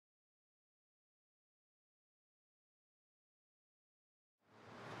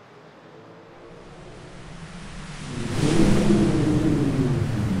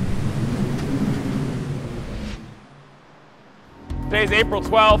Today's April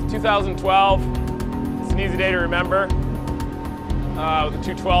 12th, 2012. It's an easy day to remember with the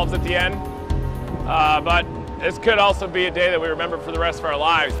two 12s at the end. But this could also be a day that we remember for the rest of our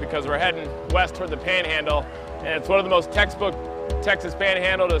lives because we're heading west toward the Panhandle, and it's one of the most textbook Texas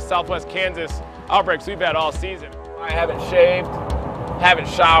Panhandle to Southwest Kansas outbreaks we've had all season. I haven't shaved, haven't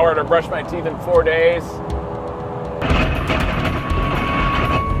showered or brushed my teeth in 4 days.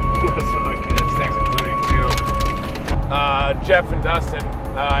 Jeff and Dustin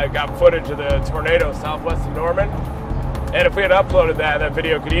got footage of the tornado southwest of Norman, and if we had uploaded that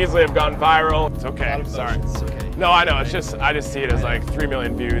video could easily have gone viral. It's okay, sorry. It's okay. No, I know, it's just, I just see it as like 3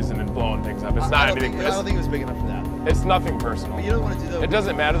 million views and then blowing things up. It's not anything. I don't think it was big enough for that. It's nothing personal. But you don't want to do that. It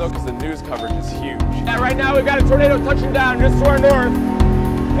doesn't matter though, because the news coverage is huge. Yeah, right now we've got a tornado touching down just to our north.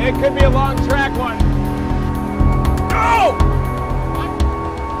 It could be a long track one.